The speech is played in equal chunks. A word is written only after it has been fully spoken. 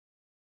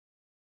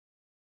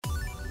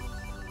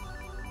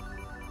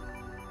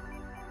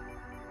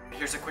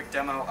here's a quick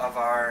demo of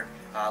our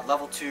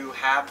level 2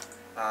 hab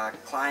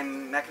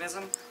climb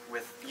mechanism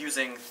with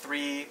using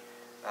 3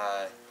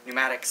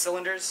 pneumatic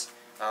cylinders.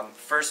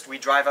 First we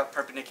drive up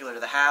perpendicular to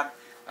the hab.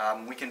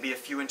 We can be a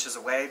few inches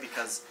away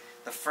because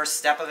the first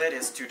step of it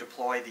is to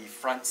deploy the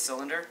front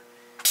cylinder.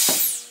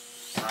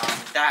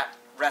 That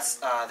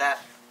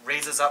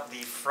raises up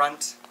the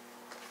front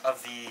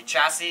of the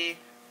chassis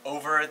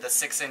over the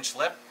 6-inch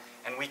lip,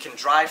 and we can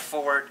drive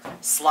forward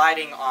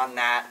sliding on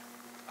that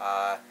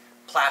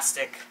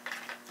plastic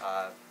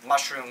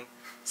mushroom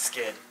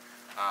skid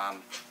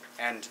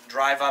and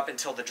drive up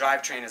until the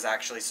drivetrain is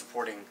actually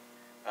supporting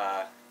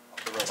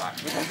the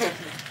robot.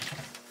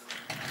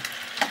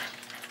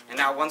 And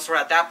now once we're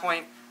at that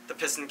point, the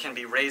piston can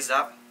be raised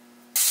up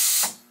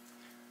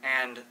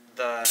and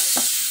the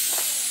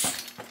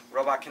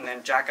robot can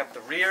then jack up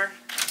the rear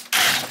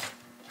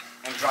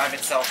and drive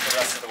itself the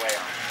rest of the way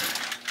on.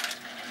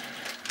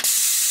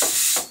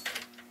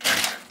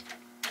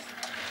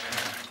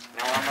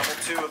 Now on level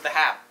 2 of the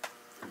hab.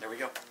 There we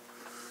go.